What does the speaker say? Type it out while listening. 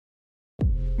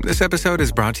This episode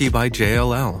is brought to you by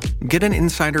JLL. Get an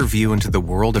insider view into the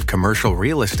world of commercial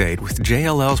real estate with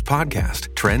JLL's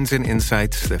podcast, Trends and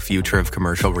Insights, the Future of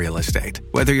Commercial Real Estate.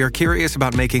 Whether you're curious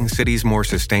about making cities more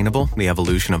sustainable, the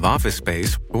evolution of office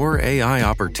space, or AI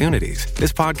opportunities,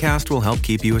 this podcast will help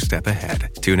keep you a step ahead.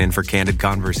 Tune in for candid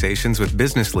conversations with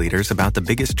business leaders about the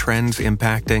biggest trends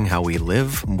impacting how we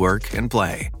live, work, and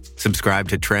play. Subscribe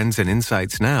to Trends and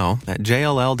Insights now at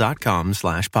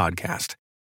jll.com/podcast.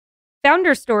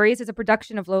 Founder Stories is a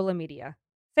production of Lola Media.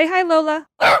 Say hi, Lola.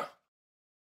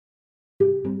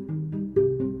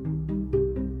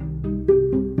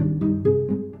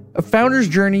 A founder's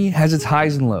journey has its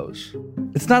highs and lows.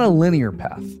 It's not a linear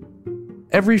path.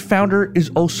 Every founder is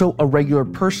also a regular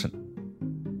person,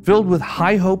 filled with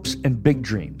high hopes and big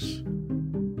dreams.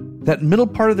 That middle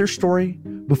part of their story,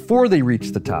 before they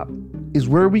reach the top, is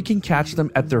where we can catch them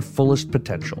at their fullest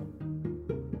potential.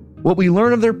 What we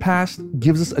learn of their past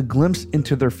gives us a glimpse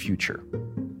into their future.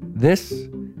 This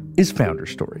is Founder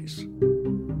Stories.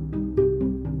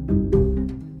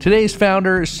 Today's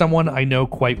founder is someone I know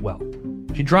quite well.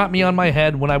 She dropped me on my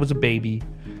head when I was a baby,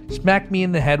 smacked me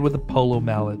in the head with a polo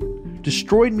mallet,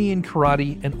 destroyed me in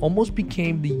karate, and almost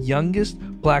became the youngest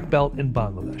black belt in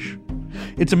Bangladesh.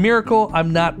 It's a miracle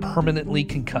I'm not permanently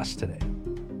concussed today.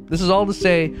 This is all to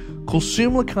say,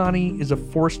 Kulsum Lakhani is a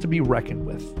force to be reckoned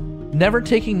with. Never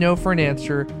taking no for an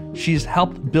answer, she's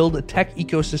helped build a tech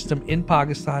ecosystem in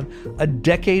Pakistan a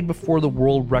decade before the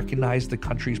world recognized the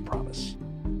country's promise.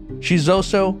 She's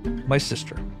also my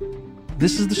sister.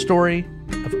 This is the story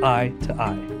of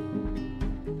i2i.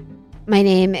 My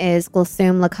name is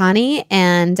Kulsum Lakhani,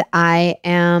 and I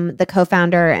am the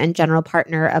co-founder and general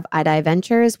partner of i2i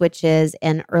Ventures, which is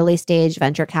an early-stage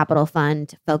venture capital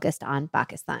fund focused on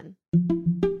Pakistan.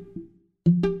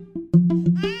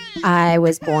 I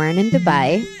was born in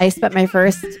Dubai. I spent my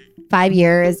first 5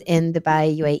 years in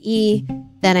Dubai, UAE.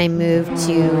 Then I moved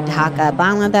to Dhaka,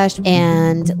 Bangladesh,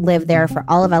 and lived there for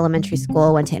all of elementary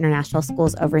school, went to international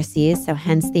schools overseas, so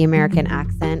hence the American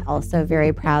accent, also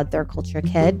very proud third culture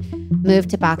kid. Moved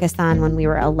to Pakistan when we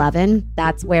were 11.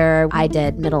 That's where I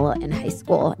did middle and high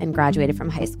school and graduated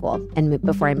from high school and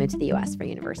before I moved to the US for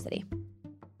university.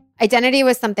 Identity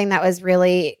was something that was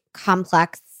really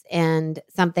complex and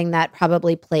something that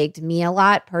probably plagued me a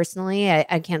lot personally.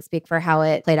 I can't speak for how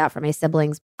it played out for my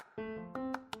siblings.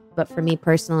 But for me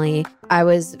personally, I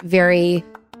was very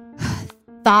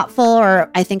thoughtful, or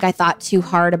I think I thought too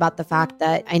hard about the fact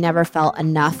that I never felt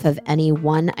enough of any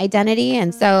one identity.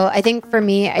 And so I think for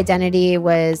me, identity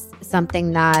was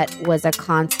something that was a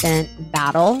constant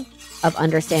battle of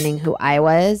understanding who I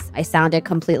was. I sounded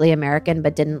completely American,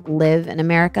 but didn't live in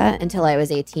America until I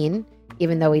was 18.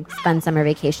 Even though we'd spend summer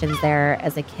vacations there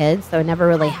as a kid. So I never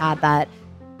really had that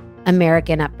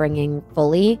American upbringing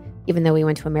fully, even though we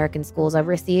went to American schools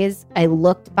overseas. I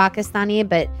looked Pakistani,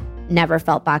 but never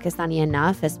felt Pakistani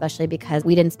enough, especially because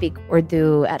we didn't speak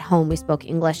Urdu at home. We spoke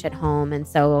English at home. And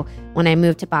so when I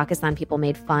moved to Pakistan, people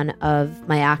made fun of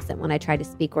my accent when I tried to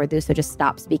speak Urdu. So just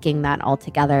stopped speaking that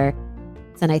altogether.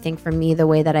 And I think for me, the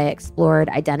way that I explored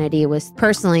identity was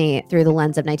personally through the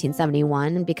lens of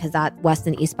 1971, because that West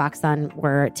and East Pakistan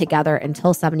were together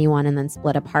until 71 and then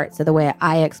split apart. So the way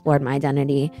I explored my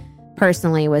identity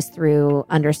personally was through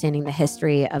understanding the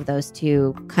history of those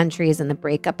two countries and the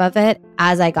breakup of it.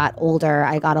 As I got older,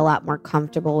 I got a lot more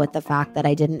comfortable with the fact that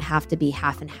I didn't have to be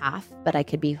half and half, but I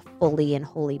could be fully and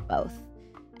wholly both.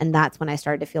 And that's when I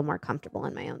started to feel more comfortable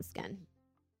in my own skin.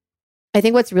 I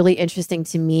think what's really interesting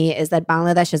to me is that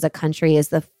Bangladesh as a country is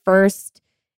the first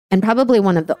and probably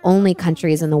one of the only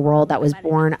countries in the world that was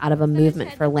born out of a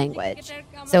movement for language.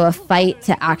 So a fight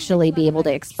to actually be able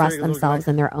to express themselves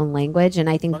in their own language. And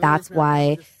I think that's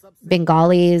why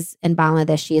Bengalis and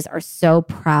Bangladeshis are so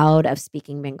proud of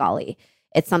speaking Bengali.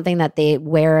 It's something that they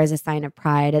wear as a sign of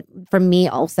pride. For me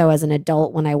also as an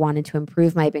adult, when I wanted to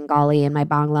improve my Bengali and my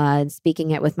Bangla and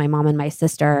speaking it with my mom and my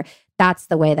sister, that's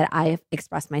the way that I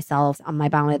express myself on my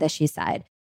Bangladeshi side.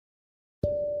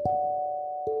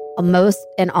 Most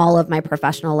and all of my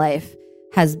professional life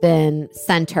has been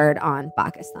centered on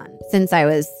Pakistan since I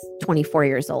was 24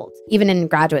 years old. Even in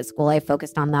graduate school, I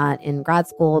focused on that in grad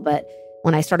school. But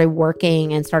when I started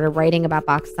working and started writing about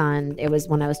Pakistan, it was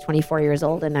when I was 24 years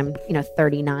old, and I'm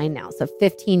 39 now. So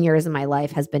 15 years of my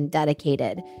life has been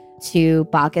dedicated to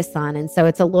Pakistan. And so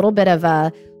it's a little bit of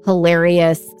a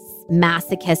hilarious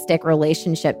masochistic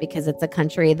relationship because it's a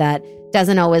country that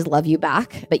doesn't always love you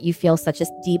back, but you feel such a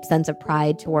deep sense of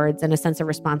pride towards and a sense of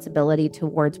responsibility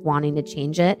towards wanting to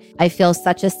change it. I feel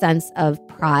such a sense of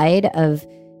pride of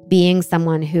being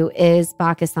someone who is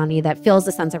Pakistani that feels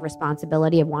a sense of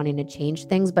responsibility of wanting to change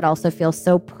things, but also feels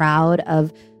so proud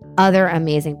of other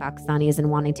amazing Pakistanis and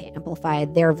wanting to amplify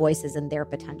their voices and their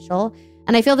potential.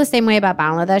 And I feel the same way about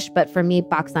Bangladesh, but for me,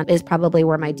 Pakistan is probably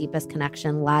where my deepest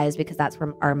connection lies because that's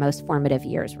where our most formative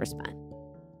years were spent.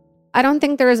 I don't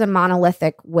think there is a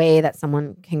monolithic way that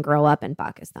someone can grow up in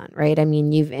Pakistan, right? I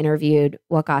mean, you've interviewed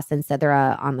Waqas and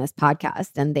Sidra on this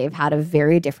podcast, and they've had a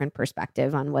very different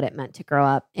perspective on what it meant to grow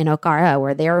up in Okara,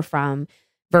 where they were from,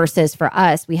 versus for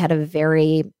us, we had a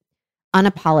very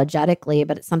unapologetically,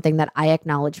 but it's something that I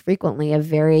acknowledge frequently, a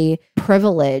very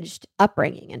privileged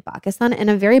upbringing in Pakistan and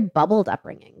a very bubbled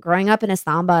upbringing. Growing up in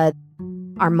Islamabad,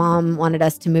 our mom wanted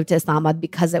us to move to Islamabad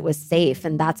because it was safe.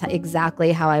 And that's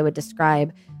exactly how I would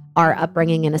describe our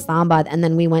upbringing in Islamabad. And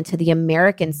then we went to the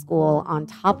American school on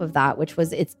top of that, which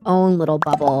was its own little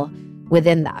bubble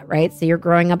within that, right? So you're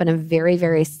growing up in a very,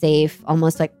 very safe,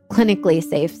 almost like clinically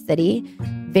safe city,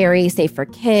 very safe for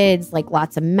kids, like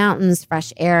lots of mountains,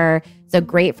 fresh air. So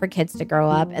great for kids to grow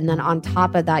up. And then on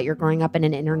top of that, you're growing up in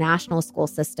an international school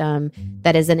system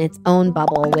that is in its own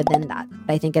bubble within that.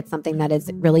 I think it's something that is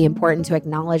really important to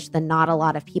acknowledge that not a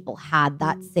lot of people had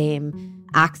that same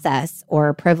access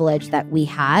or privilege that we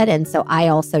had. And so I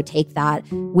also take that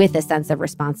with a sense of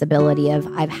responsibility of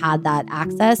I've had that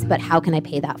access, but how can I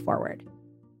pay that forward?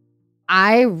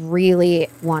 I really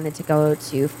wanted to go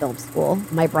to film school.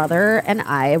 My brother and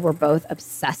I were both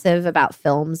obsessive about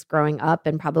films growing up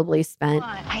and probably spent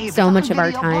so much of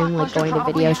our time like going to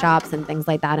video shops and things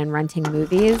like that and renting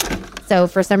movies. So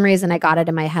for some reason, I got it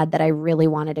in my head that I really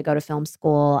wanted to go to film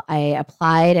school. I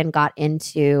applied and got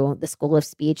into the School of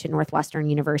Speech at Northwestern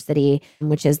University,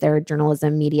 which is their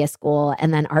journalism media school.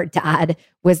 And then our dad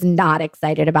was not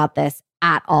excited about this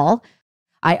at all.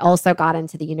 I also got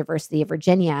into the University of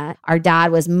Virginia. Our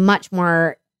dad was much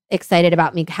more excited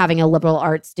about me having a liberal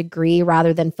arts degree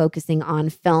rather than focusing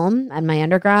on film at my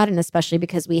undergrad. And especially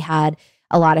because we had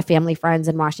a lot of family friends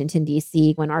in Washington,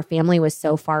 D.C. when our family was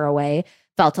so far away,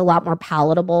 felt a lot more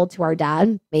palatable to our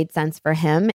dad, made sense for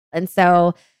him. And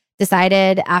so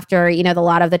decided after, a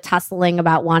lot of the tussling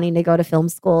about wanting to go to film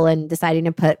school and deciding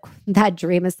to put that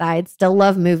dream aside, still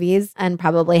love movies and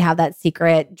probably have that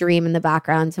secret dream in the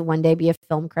background to one day be a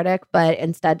film critic, but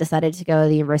instead decided to go to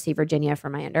the University of Virginia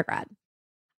for my undergrad.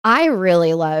 I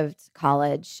really loved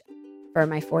college for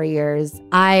my 4 years.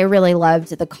 I really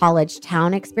loved the college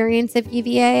town experience of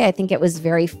UVA. I think it was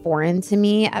very foreign to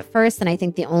me at first. And I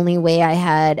think the only way I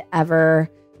had ever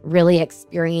really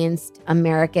experienced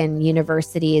American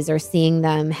universities or seeing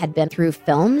them had been through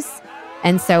films.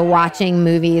 And so watching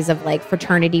movies of like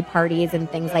fraternity parties and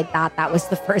things like that, that was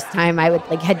the first time I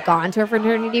had gone to a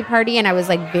fraternity party. And I was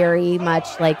like very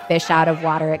much like fish out of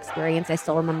water experience. I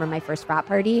still remember my first frat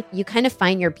party. You kind of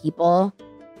find your people.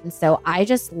 And so I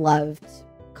just loved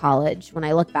college. When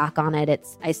I look back on it,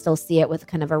 I still see it with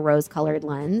kind of a rose-colored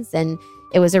lens. And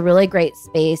it was a really great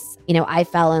space. I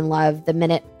fell in love the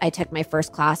minute I took my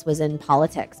first class was in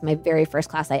politics. My very first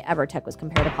class I ever took was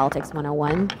Comparative Politics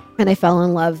 101. And I fell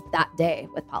in love that day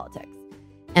with politics.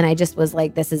 And I just was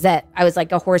like, this is it. I was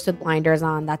like a horse with blinders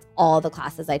on. That's all the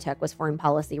classes I took was foreign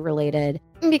policy related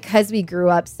because we grew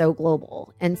up so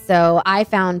global. And so I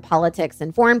found politics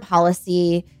and foreign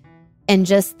policy and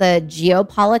just the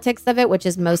geopolitics of it, which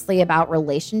is mostly about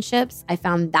relationships. I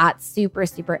found that super,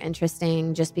 super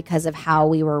interesting just because of how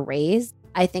we were raised.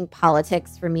 I think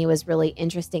politics for me was really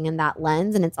interesting in that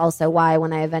lens. And it's also why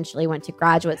when I eventually went to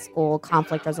graduate school,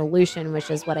 conflict resolution, which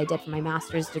is what I did for my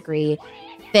master's degree,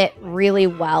 fit really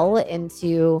well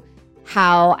into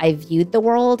how I viewed the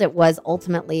world. It was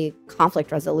ultimately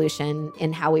conflict resolution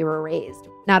in how we were raised.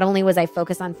 Not only was I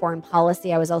focused on foreign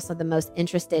policy, I was also the most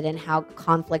interested in how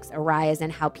conflicts arise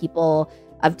and how people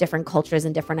of different cultures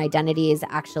and different identities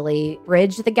actually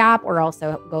bridge the gap or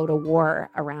also go to war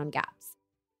around gaps.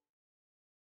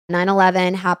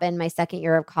 9/11 happened my second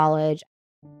year of college.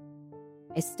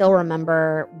 I still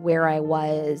remember where I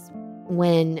was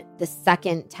when the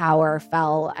second tower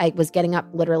fell. I was getting up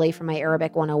literally from my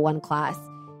Arabic 101 class.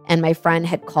 And my friend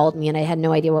had called me and I had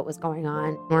no idea what was going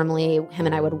on. Normally, him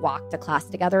and I would walk to class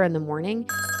together in the morning.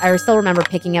 I still remember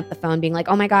picking up the phone being like,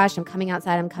 oh my gosh, I'm coming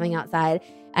outside.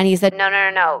 And he said,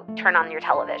 no, turn on your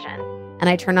television. And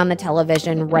I turned on the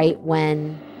television right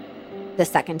when the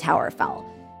second tower fell.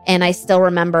 And I still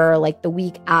remember like the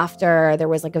week after there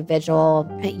was like a vigil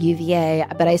at UVA,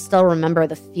 but I still remember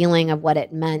the feeling of what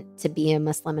it meant to be a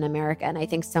Muslim in America. And I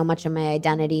think so much of my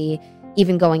identity,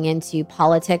 even going into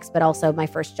politics, but also my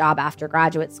first job after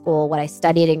graduate school, what I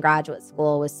studied in graduate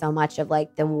school was so much of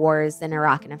like the wars in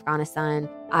Iraq and Afghanistan.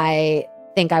 I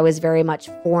think I was very much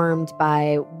formed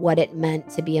by what it meant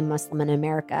to be a Muslim in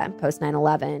America post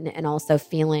 9/11 and also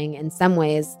feeling in some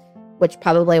ways which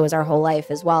probably was our whole life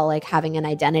as well, like having an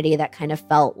identity that kind of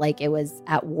felt like it was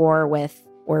at war with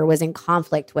or was in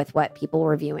conflict with what people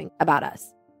were viewing about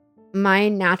us. My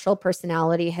natural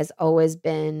personality has always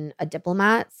been a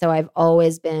diplomat. So I've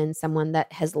always been someone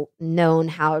that has known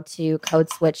how to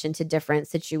code switch into different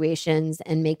situations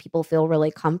and make people feel really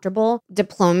comfortable.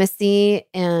 Diplomacy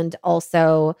and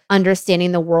also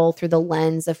understanding the world through the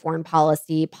lens of foreign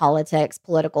policy, politics,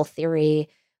 political theory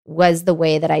was the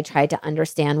way that I tried to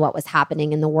understand what was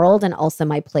happening in the world and also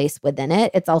my place within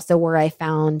it. It's also where I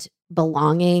found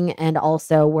belonging and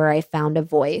also where I found a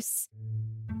voice.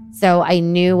 So I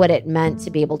knew what it meant to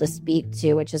be able to speak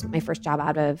to, which is my first job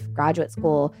out of graduate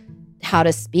school, how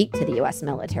to speak to the US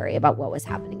military about what was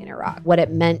happening in Iraq, what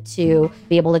it meant to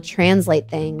be able to translate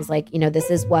things like, this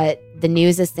is what the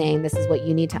news is saying, this is what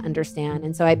you need to understand.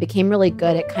 And so I became really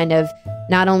good at kind of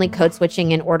not only code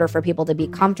switching in order for people to be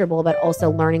comfortable, but also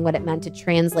learning what it meant to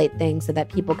translate things so that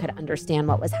people could understand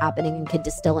what was happening and could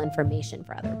distill information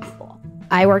for other people.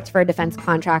 I worked for a defense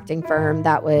contracting firm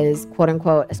that was, quote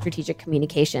unquote, a strategic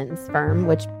communications firm,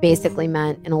 which basically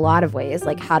meant in a lot of ways,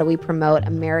 like how do we promote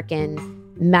American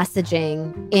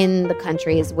messaging in the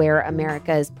countries where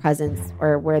America's presence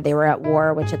or where they were at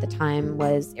war, which at the time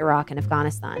was Iraq and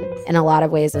Afghanistan. In a lot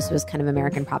of ways, this was kind of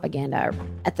American propaganda.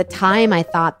 At the time, I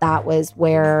thought that was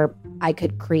where I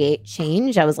could create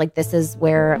change. I was like, this is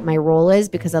where my role is,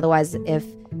 because otherwise, if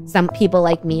some people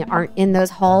like me aren't in those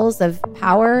halls of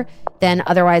power, then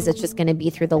otherwise it's just going to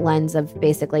be through the lens of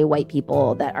basically white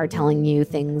people that are telling you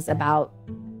things about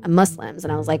Muslims.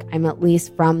 And I was like, I'm at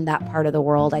least from that part of the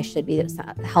world. I should be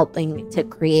helping to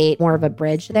create more of a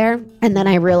bridge there. And then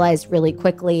I realized really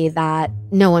quickly that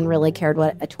no one really cared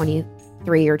what a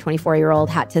 23 or 24-year-old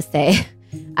had to say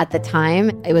at the time.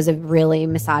 It was a really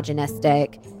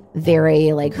misogynistic,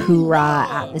 very like hoorah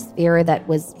atmosphere that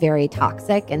was very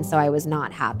toxic. And so I was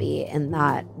not happy in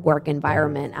that work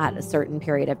environment at a certain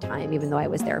period of time, even though I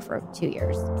was there for 2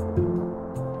 years.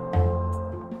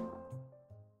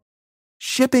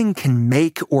 Shipping can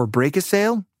make or break a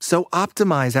sale, so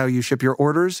optimize how you ship your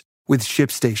orders with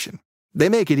ShipStation. They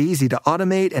make it easy to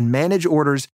automate and manage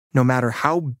orders no matter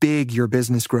how big your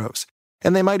business grows.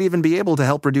 And they might even be able to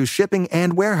help reduce shipping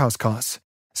and warehouse costs.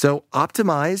 So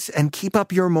optimize and keep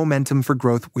up your momentum for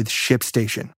growth with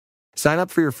ShipStation. Sign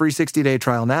up for your free 60-day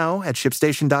trial now at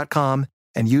ShipStation.com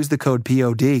and use the code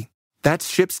POD.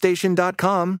 That's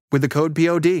ShipStation.com with the code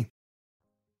POD.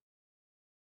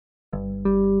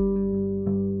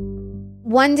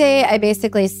 One day, I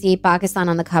basically see Pakistan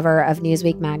on the cover of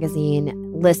Newsweek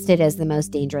magazine listed as the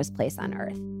most dangerous place on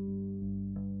earth.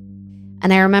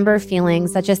 And I remember feeling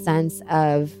such a sense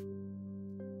of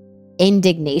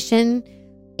indignation,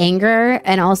 anger,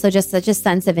 and also just such a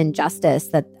sense of injustice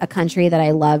that a country that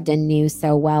I loved and knew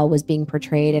so well was being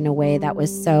portrayed in a way that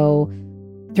was so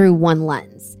through one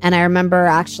lens. And I remember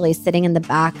actually sitting in the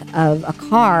back of a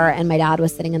car and my dad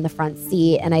was sitting in the front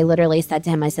seat. And I literally said to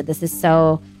him, I said, this is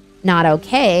so not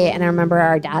okay. And I remember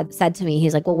our dad said to me,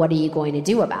 he's like, well, what are you going to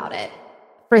do about it?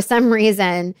 For some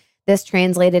reason, this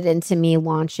translated into me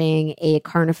launching a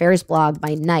current affairs blog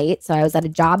by night. So I was at a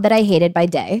job that I hated by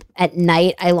day. At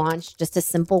night, I launched just a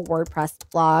simple WordPress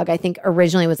blog. I think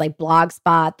originally it was like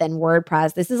Blogspot, then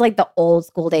WordPress. This is like the old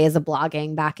school days of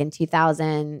blogging back in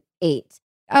 2008.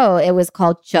 Oh, it was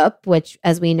called Chup, which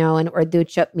as we know in Urdu,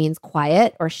 Chup means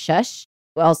quiet or shush.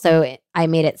 Also, I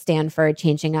made it stand for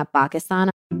Changing Up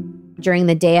Pakistan. During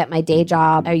the day at my day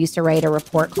job, I used to write a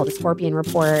report called the Scorpion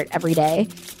Report every day.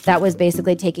 That was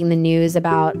basically taking the news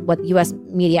about what U.S.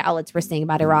 media outlets were saying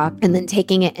about Iraq and then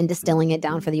taking it and distilling it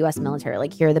down for the U.S. military.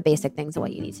 Like, here are the basic things of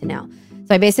what you need to know.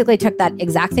 So I basically took that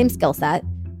exact same skill set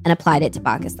and applied it to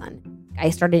Pakistan. I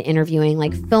started interviewing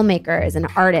like filmmakers and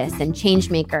artists and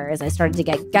change makers. I started to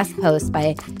get guest posts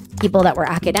by people that were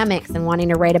academics and wanting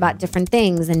to write about different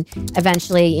things. And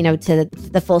eventually, to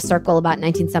the full circle about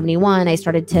 1971, I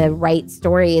started to write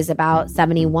stories about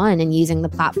 71 and using the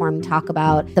platform to talk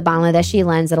about the Bangladeshi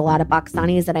lens that a lot of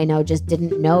Pakistanis that I know just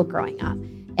didn't know growing up.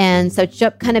 And so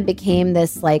Chup kind of became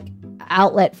this like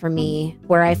outlet for me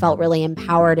where I felt really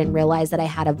empowered and realized that I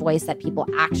had a voice that people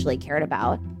actually cared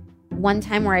about. One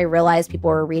time where I realized people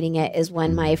were reading it is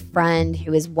when my friend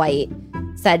who is white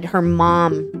said her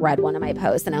mom read one of my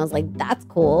posts. And I was like, that's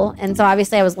cool. And so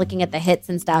obviously I was looking at the hits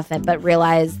and stuff, but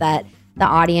realized that the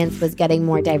audience was getting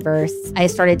more diverse. I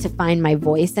started to find my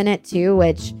voice in it too,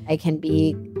 which I can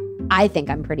be I think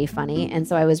I'm pretty funny. And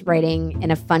so I was writing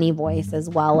in a funny voice as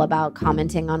well about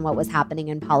commenting on what was happening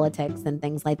in politics and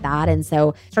things like that. And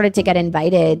so started to get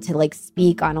invited to like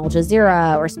speak on Al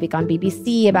Jazeera or speak on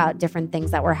BBC about different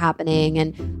things that were happening.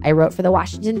 And I wrote for the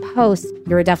Washington Post.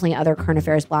 There were definitely other current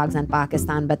affairs blogs on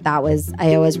Pakistan, but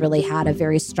I always really had a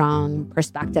very strong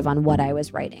perspective on what I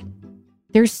was writing.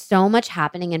 There's so much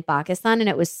happening in Pakistan and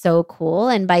it was so cool.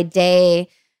 And by day,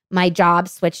 my job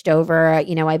switched over.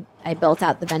 I built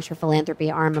out the venture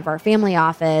philanthropy arm of our family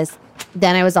office.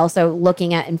 Then I was also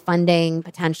looking at and funding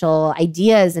potential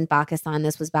ideas in Pakistan.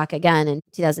 This was back again in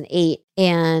 2008.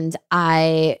 And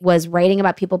I was writing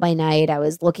about people by night. I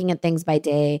was looking at things by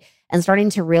day and starting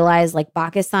to realize like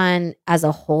Pakistan as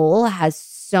a whole has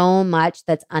so much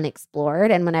that's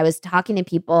unexplored. And when I was talking to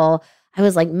people, I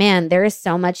was like, man, there is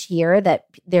so much here that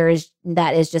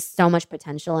is just so much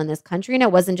potential in this country. And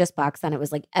it wasn't just Pakistan, it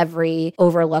was like every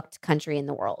overlooked country in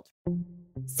the world.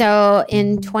 So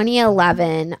in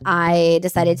 2011, I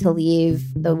decided to leave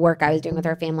the work I was doing with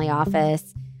our family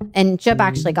office. And Chip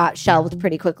actually got shelved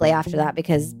pretty quickly after that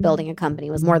because building a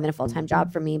company was more than a full-time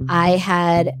job for me. I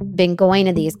had been going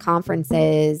to these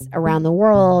conferences around the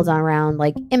world around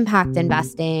like impact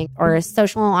investing or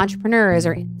social entrepreneurs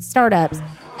or startups.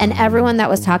 And everyone that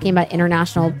was talking about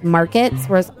international markets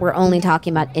were only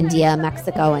talking about India,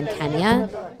 Mexico, and Kenya.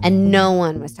 And no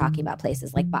one was talking about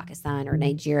places like Pakistan or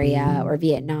Nigeria or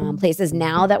Vietnam, places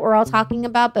now that we're all talking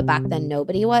about, but back then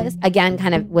nobody was. Again,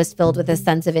 kind of was filled with a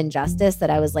sense of injustice that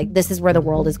I was like, this is where the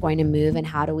world is going to move and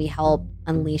how do we help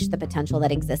unleash the potential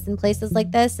that exists in places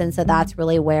like this? And so that's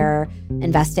really where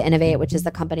Invest to Innovate, which is the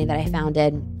company that I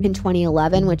founded in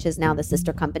 2011, which is now the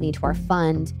sister company to our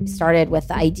fund, started with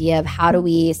the idea of how do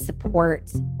we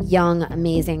support young,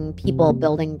 amazing people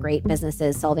building great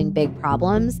businesses, solving big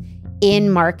problems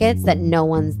in markets that no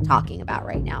one's talking about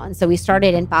right now. And so we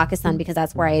started in Pakistan because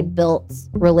that's where I had built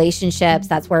relationships.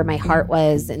 That's where my heart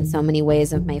was in so many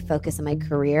ways of my focus in my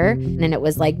career. And it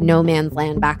was like no man's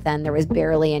land back then. There was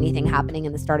barely anything happening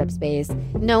in the startup space.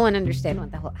 No one understood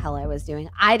what the hell I was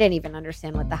doing. I didn't even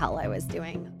understand what the hell I was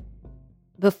doing.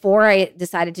 Before I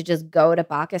decided to just go to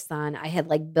Pakistan, I had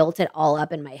like built it all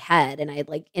up in my head. And I had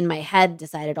like in my head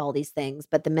decided all these things.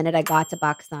 But the minute I got to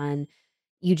Pakistan,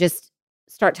 you just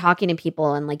start talking to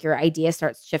people and like your idea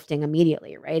starts shifting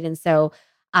immediately, right? And so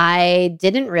I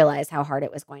didn't realize how hard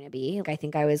it was going to be. Like, I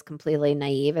think I was completely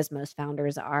naive, as most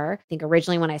founders are. I think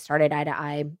originally when I started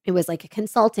i2i, it was like a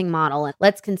consulting model.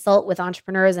 Let's consult with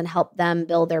entrepreneurs and help them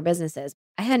build their businesses.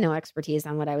 I had no expertise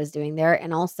on what I was doing there.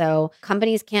 And also,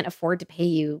 companies can't afford to pay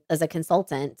you as a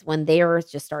consultant when they are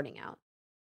just starting out.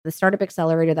 The startup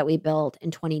accelerator that we built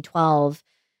in 2012,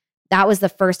 that was the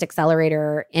first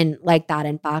accelerator in like that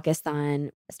in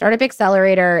Pakistan. Startup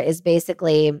accelerator is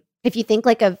basically, if you think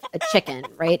like of a chicken,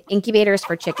 right? Incubators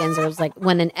for chickens are like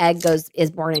when an egg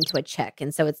is born into a chick.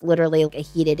 And so it's literally like a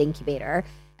heated incubator.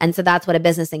 And so that's what a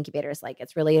business incubator is like.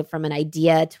 It's really from an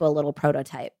idea to a little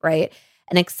prototype, right?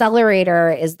 An accelerator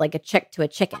is like a chick to a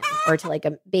chicken or to like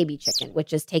a baby chicken,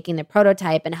 which is taking the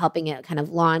prototype and helping it kind of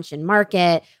launch and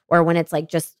market, or when it's like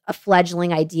just a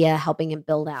fledgling idea, helping it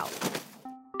build out.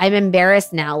 I'm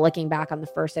embarrassed now looking back on the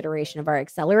first iteration of our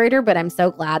accelerator, but I'm so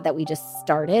glad that we just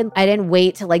started. I didn't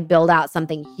wait to like build out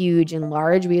something huge and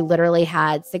large. We literally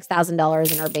had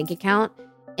 $6,000 in our bank account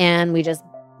and we just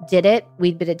did it.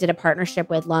 We did a partnership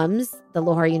with LUMS, the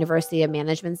Lahore University of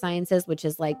Management Sciences, which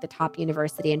is like the top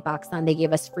university in Pakistan. They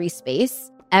gave us free space.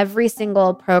 Every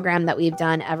single program that we've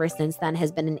done ever since then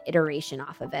has been an iteration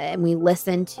off of it. And we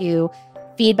listened to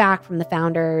feedback from the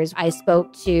founders. I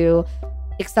spoke to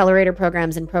accelerator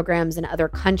programs in other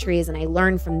countries, and I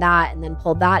learned from that and then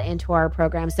pulled that into our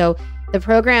program. So the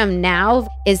program now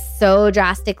is so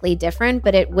drastically different,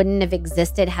 but it wouldn't have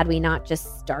existed had we not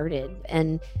just started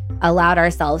and allowed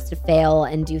ourselves to fail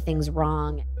and do things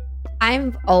wrong.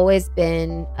 I've always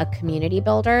been a community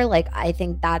builder. Like, I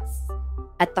think that's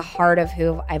at the heart of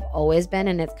who I've always been,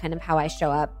 and it's kind of how I show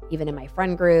up even in my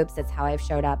friend groups. It's how I've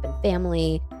showed up in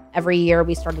family. Every year,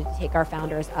 we started to take our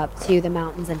founders up to the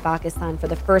mountains in Pakistan for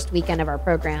the first weekend of our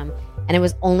program. And it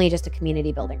was only just a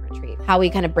community building retreat. How we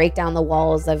kind of break down the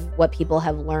walls of what people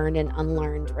have learned and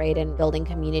unlearned, right? And building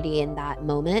community in that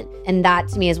moment. And that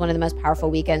to me is one of the most powerful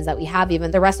weekends that we have.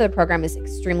 Even the rest of the program is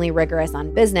extremely rigorous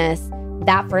on business.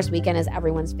 That first weekend is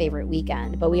everyone's favorite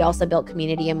weekend. But we also built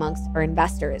community amongst our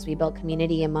investors. We built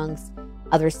community amongst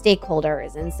other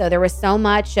stakeholders. And so there was so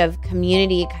much of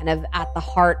community kind of at the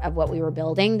heart of what we were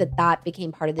building that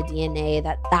became part of the DNA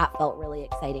that felt really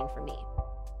exciting for me.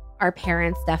 Our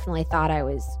parents definitely thought I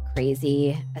was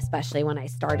crazy, especially when I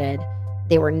started.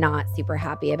 They were not super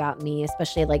happy about me,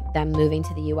 especially like them moving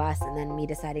to the US and then me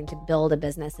deciding to build a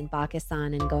business in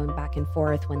Pakistan and going back and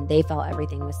forth when they felt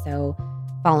everything was so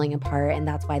falling apart. And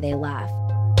that's why they left.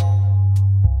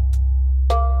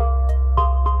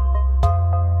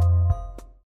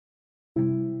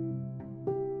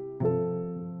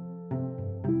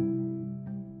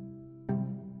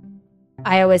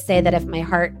 I always say that if my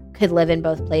heart could live in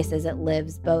both places, it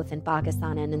lives both in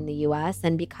Pakistan and in the US.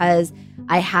 And because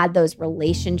I had those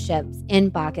relationships in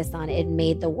Pakistan, it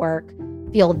made the work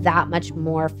feel that much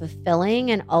more fulfilling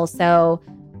and also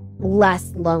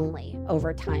less lonely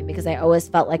over time, because I always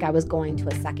felt like I was going to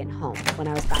a second home when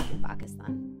I was back in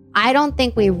Pakistan. I don't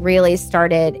think we really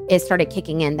started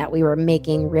kicking in that we were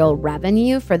making real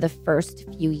revenue for the first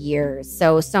few years.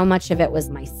 So much of it was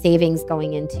my savings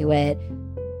going into it,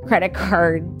 credit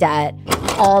card debt,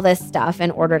 all this stuff in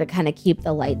order to kind of keep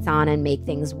the lights on and make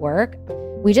things work.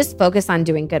 We just focused on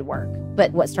doing good work.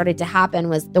 But what started to happen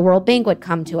was the World Bank would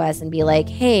come to us and be like,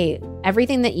 hey,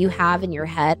 everything that you have in your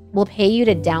head, we'll pay you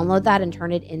to download that and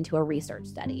turn it into a research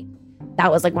study.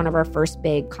 That was like one of our first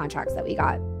big contracts that we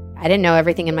got. I didn't know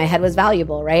everything in my head was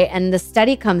valuable, right? And the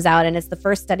study comes out and it's the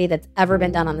first study that's ever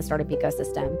been done on the startup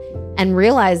ecosystem. And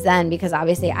realized then, because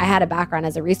obviously I had a background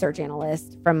as a research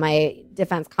analyst from my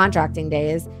defense contracting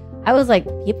days, I was like,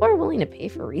 people are willing to pay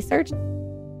for research.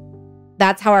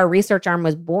 That's how our research arm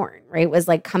was born, right? It was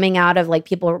like coming out of like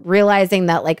people realizing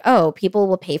that like, oh, people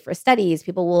will pay for studies.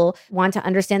 People will want to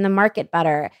understand the market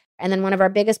better. And then one of our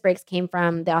biggest breaks came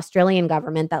from the Australian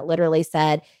government that literally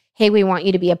said, hey, we want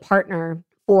you to be a partner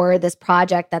for this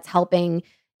project that's helping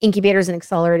incubators and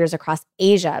accelerators across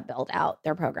Asia build out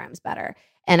their programs better.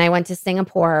 And I went to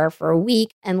Singapore for a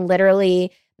week and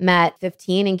literally met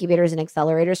 15 incubators and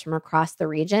accelerators from across the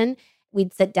region.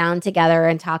 We'd sit down together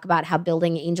and talk about how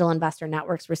building angel investor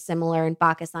networks were similar in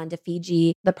Pakistan to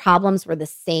Fiji. The problems were the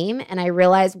same. And I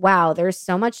realized, wow, there's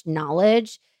so much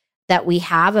knowledge that we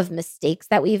have of mistakes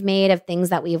that we've made, of things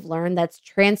that we've learned that's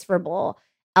transferable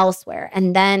elsewhere.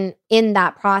 And then in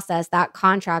that process, that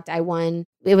contract I won,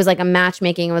 it was like a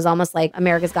matchmaking. It was almost like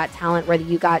America's Got Talent, where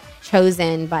you got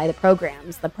chosen by the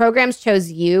programs. The programs chose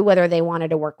you, whether they wanted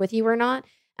to work with you or not.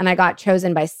 And I got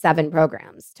chosen by 7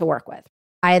 programs to work with.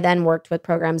 I then worked with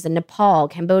programs in Nepal,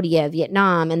 Cambodia,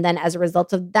 Vietnam. And then as a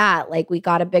result of that, like we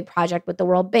got a big project with the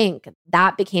World Bank.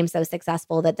 That became so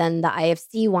successful that then the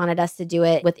IFC wanted us to do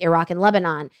it with Iraq and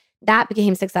Lebanon. That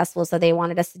became successful. So they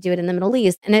wanted us to do it in the Middle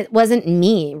East. And it wasn't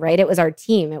me, right? It was our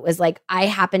team. It was like I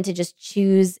happened to just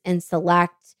choose and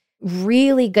select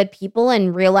really good people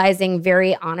and realizing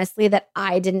very honestly that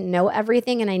I didn't know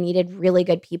everything and I needed really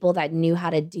good people that knew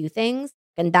how to do things.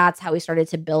 And that's how we started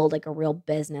to build like a real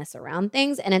business around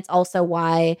things. And it's also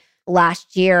why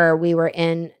last year we were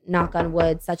in, knock on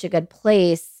wood, such a good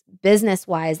place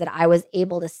business-wise that I was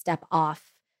able to step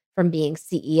off from being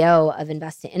CEO of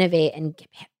Invest to Innovate and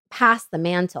pass the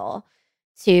mantle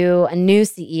to a new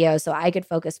CEO so I could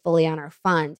focus fully on our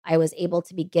fund. I was able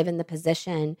to be given the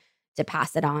position to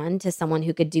pass it on to someone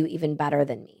who could do even better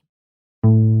than me.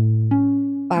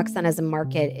 Pakistan as a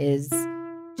market is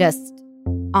just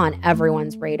on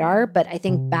everyone's radar. But I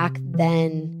think back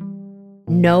then,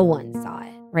 no one saw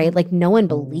it, right? Like no one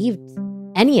believed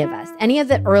any of us, any of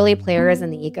the early players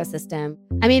in the ecosystem.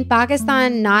 I mean,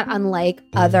 Pakistan, not unlike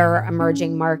other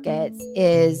emerging markets,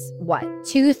 is what?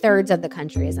 2/3 of the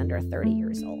country is under 30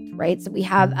 years old, right? So we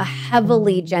have a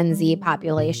heavily Gen Z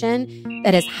population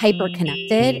that is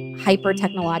hyper-connected,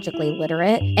 hyper-technologically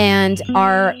literate, and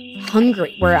are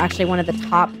hungry. We're actually one of the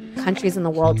top countries in the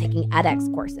world taking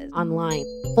edX courses online.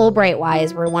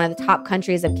 Fulbright-wise, we're one of the top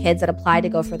countries of kids that apply to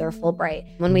go for their Fulbright.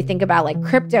 When we think about like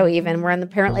crypto even, we're in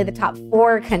apparently the top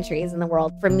 4 countries in the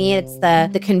world. For me, it's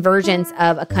the convergence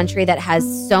of a country that has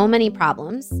so many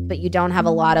problems, but you don't have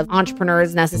a lot of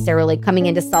entrepreneurs necessarily coming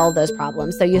in to solve those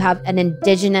problems. So you have an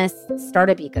indigenous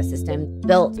startup ecosystem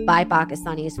built by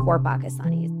Pakistanis for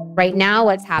Pakistanis. Right now,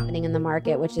 what's happening in the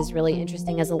market, which is really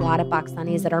interesting, is a lot of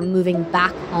Pakistanis that are moving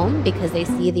back home because they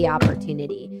see the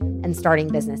opportunity and starting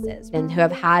businesses, and who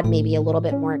have had maybe a little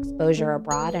bit more exposure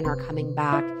abroad and are coming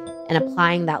back and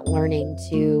applying that learning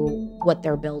to what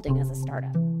they're building as a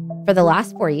startup. For the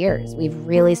last 4 years, we've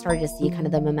really started to see kind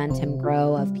of the momentum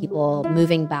grow of people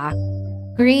moving back.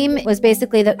 Cream was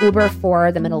basically the Uber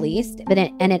for the Middle East, but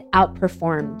it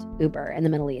outperformed Uber in the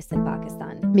Middle East and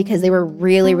Pakistan because they were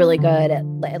really, really good at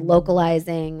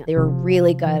localizing. They were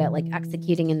really good at like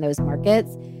executing in those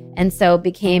markets. And so it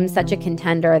became such a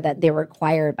contender that they were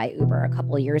acquired by Uber a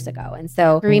couple of years ago. And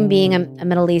so Careem being a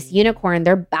Middle East unicorn,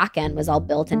 their back end was all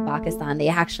built in Pakistan. They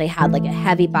actually had like a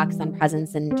heavy Pakistan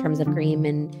presence in terms of Careem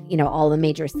and, all the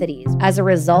major cities. As a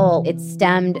result, it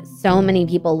stemmed so many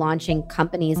people launching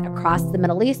companies across the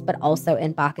Middle East, but also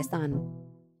in Pakistan.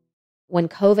 When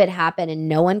COVID happened and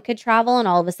no one could travel and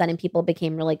all of a sudden people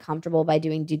became really comfortable by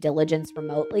doing due diligence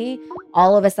remotely,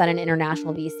 all of a sudden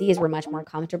international VCs were much more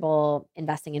comfortable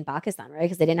investing in Pakistan, right?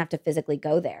 Because they didn't have to physically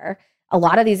go there. A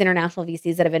lot of these international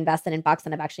VCs that have invested in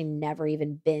Pakistan have actually never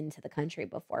even been to the country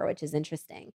before, which is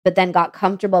interesting. But then got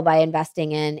comfortable by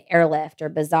investing in Airlift or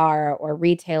Bazaar or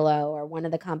Retailo or one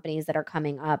of the companies that are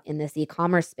coming up in this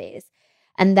e-commerce space.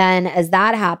 And then as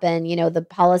that happened, the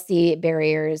policy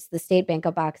barriers, the State Bank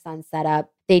of Pakistan set up,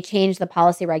 they changed the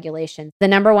policy regulations. The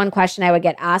number one question I would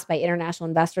get asked by international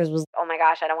investors was, oh my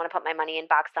gosh, I don't want to put my money in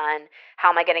Pakistan. How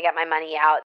am I going to get my money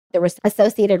out? There was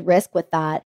associated risk with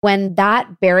that. When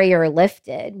that barrier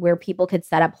lifted, where people could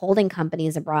set up holding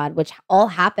companies abroad, which all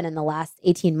happened in the last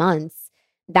 18 months,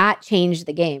 that changed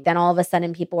the game. Then all of a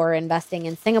sudden, people were investing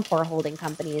in Singapore holding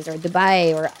companies or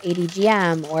Dubai or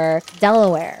ADGM or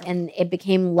Delaware, and it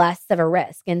became less of a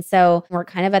risk. And so we're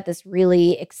kind of at this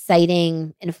really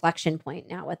exciting inflection point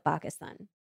now with Pakistan.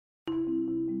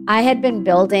 I had been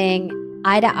building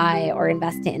i2i or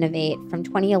Invest to Innovate from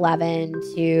 2011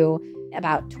 to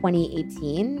about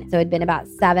 2018. So it'd been about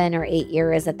 7 or 8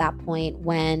 years at that point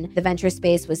when the venture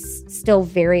space was still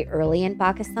very early in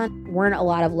Pakistan. Weren't a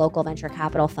lot of local venture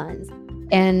capital funds.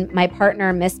 And my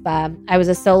partner, Misbah, I was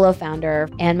a solo founder,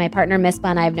 and my partner,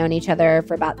 Misbah, and I have known each other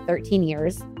for about 13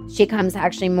 years. She comes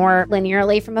actually more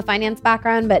linearly from a finance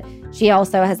background, but she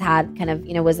also has had kind of,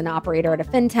 was an operator at a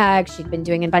fintech. She'd been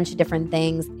doing a bunch of different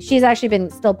things. She's actually been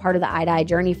still part of the i2i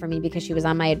journey for me because she was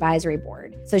on my advisory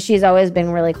board. So she's always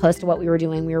been really close to what we were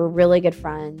doing. We were really good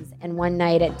friends. And one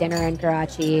night at dinner in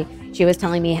Karachi, she was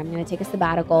telling me, I'm going to take a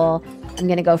sabbatical. I'm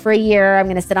going to go for a year. I'm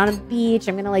going to sit on a beach.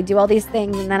 I'm going to do all these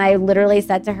things. And then I literally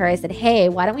said to her, I said, hey,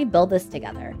 why don't we build this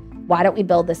together? Why don't we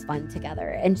build this fund together?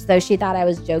 And so she thought I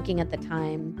was joking at the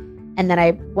time. And then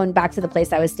I went back to the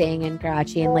place I was staying in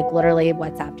Karachi and literally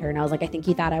WhatsApped her. And I was like, I think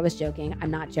he thought I was joking. I'm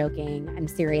not joking. I'm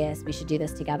serious. We should do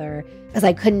this together. Because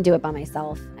I couldn't do it by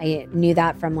myself. I knew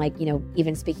that from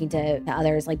even speaking to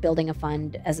others, building a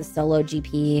fund as a solo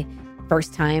GP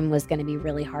first time was going to be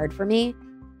really hard for me.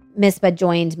 Misbah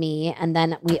joined me. And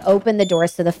then we opened the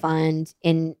doors to the fund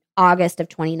in August of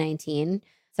 2019.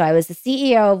 So I was the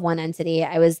CEO of one entity.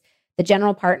 I was the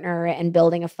general partner and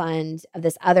building a fund of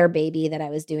this other baby that I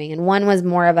was doing. And one was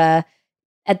more of at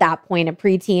that point, a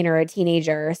preteen or a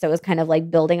teenager. So it was kind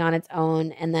of building on its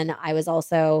own. And then I was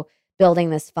also building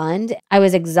this fund. I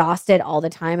was exhausted all the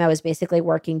time. I was basically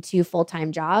working 2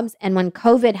 full-time jobs. And when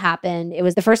COVID happened, it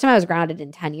was the first time I was grounded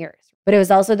in 10 years. But it was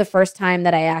also the first time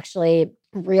that I actually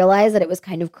realized that it was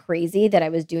kind of crazy that I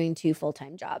was doing 2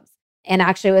 full-time jobs. And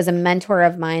actually, it was a mentor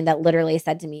of mine that literally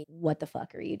said to me, what the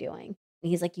fuck are you doing? And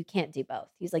he's like, you can't do both.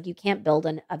 He's like, you can't build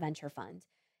a venture fund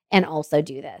and also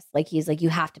do this. He's like, you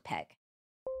have to pick.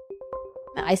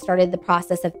 I started the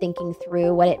process of thinking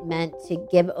through what it meant to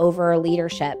give over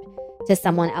leadership to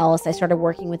someone else. I started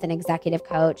working with an executive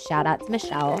coach. Shout out to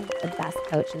Michelle, the best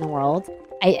coach in the world.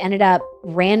 I ended up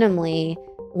randomly,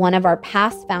 one of our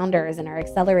past founders in our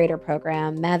accelerator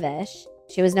program, Mevish,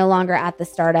 she was no longer at the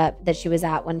startup that she was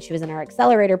at when she was in our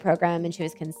accelerator program, and she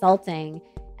was consulting.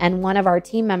 And one of our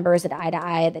team members at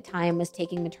i2i at the time was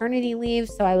taking maternity leave.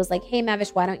 So I was like, hey,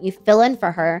 Mevish, why don't you fill in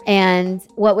for her? And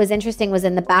what was interesting was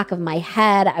in the back of my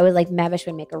head, I was like, Mevish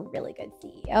would make a really good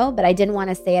CEO, but I didn't want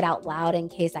to say it out loud in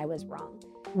case I was wrong.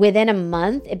 Within a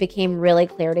month, it became really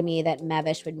clear to me that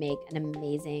Mevish would make an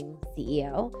amazing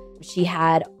CEO. She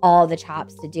had all the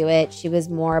chops to do it. She was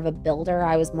more of a builder.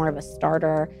 I was more of a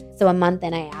starter. So a month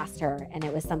in, I asked her, and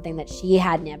it was something that she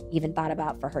hadn't even thought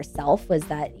about for herself, was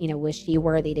that, was she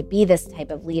worthy to be this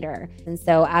type of leader? And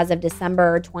so as of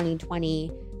December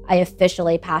 2020, I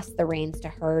officially passed the reins to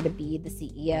her to be the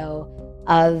CEO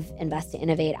of Invest to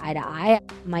Innovate i2i.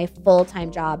 My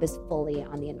full-time job is fully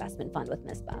on the investment fund with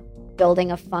Misbah.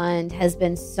 Building a fund has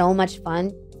been so much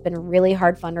fun. It's been really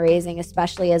hard fundraising,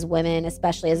 especially as women,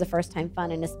 especially as a first-time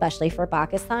fund, and especially for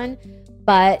Pakistan.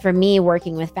 But for me,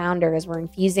 working with founders, we're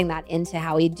infusing that into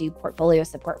how we do portfolio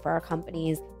support for our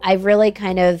companies. I've really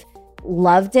kind of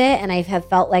loved it, and I have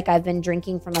felt like I've been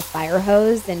drinking from a fire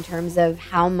hose in terms of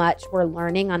how much we're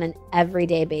learning on an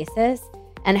everyday basis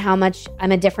and how much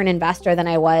I'm a different investor than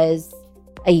I was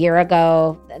a year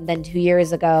ago, than 2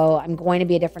 years ago. I'm going to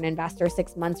be a different investor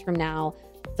 6 months from now.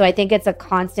 So So I think it's a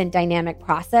constant dynamic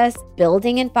process.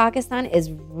 Building in Pakistan is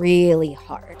really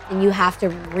hard, and you have to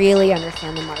really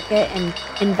understand the market and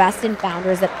invest in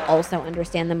founders that also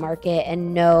understand the market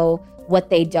and know what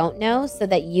they don't know so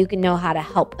that you can know how to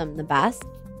help them the best.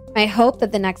 I hope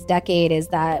that the next decade is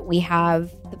that we have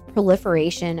the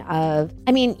proliferation of,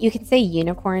 you can say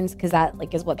unicorns because that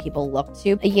is what people look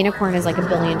to. A unicorn is like $1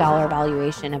 billion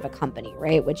valuation of a company,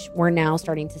 right? Which we're now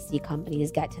starting to see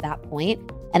companies get to that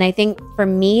point. And I think for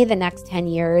me, the next 10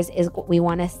 years is we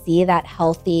want to see that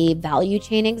healthy value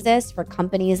chain exist for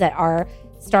companies that are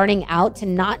starting out to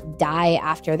not die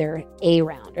after their A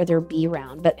round or their B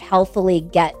round, but healthily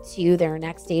get to their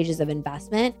next stages of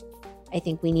investment. I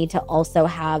think we need to also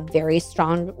have very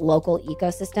strong local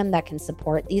ecosystem that can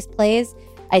support these plays.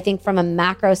 I think from a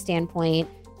macro standpoint,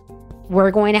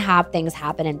 we're going to have things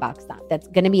happen in Pakistan that's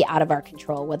going to be out of our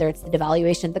control, whether it's the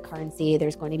devaluation of the currency,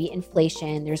 there's going to be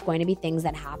inflation, there's going to be things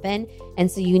that happen. And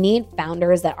so you need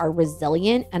founders that are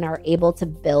resilient and are able to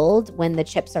build when the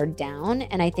chips are down.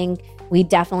 And I think we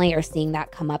definitely are seeing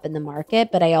that come up in the market.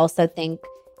 But I also think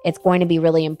it's going to be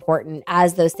really important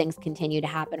as those things continue to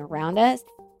happen around us.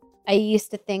 I used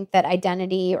to think that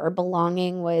identity or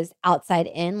belonging was outside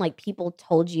in, like people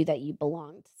told you that you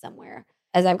belonged somewhere.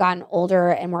 As I've gotten older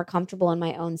and more comfortable in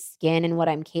my own skin and what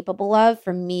I'm capable of,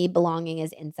 for me, belonging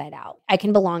is inside out. I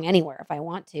can belong anywhere if I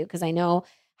want to because I know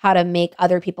how to make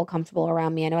other people comfortable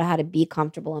around me. I know how to be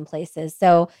comfortable in places.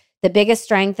 So the biggest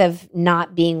strength of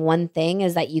not being one thing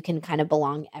is that you can kind of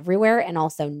belong everywhere and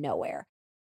also nowhere.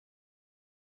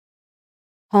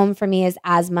 Home for me is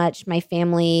as much my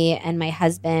family and my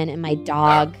husband and my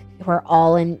dog who are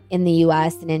all in the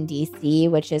US and in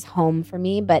DC, which is home for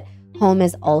me. But home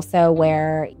is also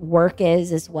where work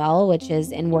is as well,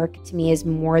 and work to me is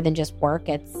more than just work.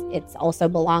 It's also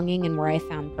belonging and where I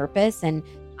found purpose. And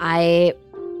I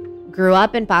grew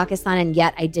up in Pakistan, and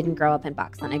yet I didn't grow up in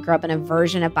Pakistan. I grew up in a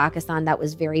version of Pakistan that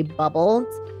was very bubbled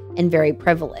and very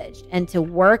privileged. And to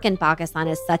work in Pakistan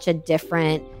is such a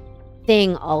different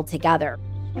thing altogether.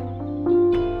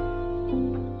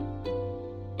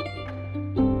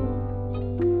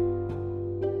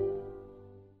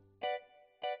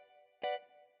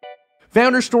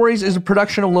 Founder Stories is a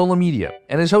production of Lola Media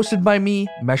and is hosted by me,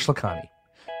 Mesh Lakhani.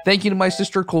 Thank you to my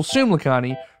sister Kulsum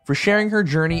Lakhani for sharing her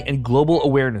journey and global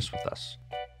awareness with us.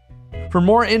 For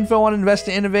more info on Invest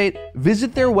to Innovate,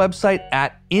 visit their website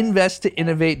at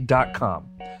investtoinnovate.com.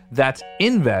 That's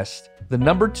invest, the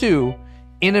number 2,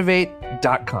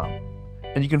 innovate.com.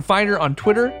 And you can find her on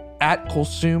Twitter at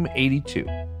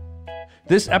Kulsum82.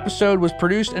 This episode was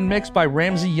produced and mixed by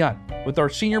Ramsey Yunt with our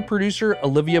senior producer,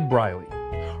 Olivia Briley.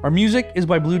 Our music is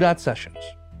by Blue Dot Sessions.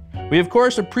 We, of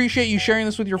course, appreciate you sharing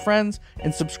this with your friends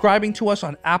and subscribing to us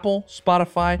on Apple,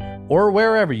 Spotify, or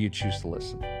wherever you choose to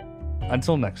listen.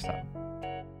 Until next time.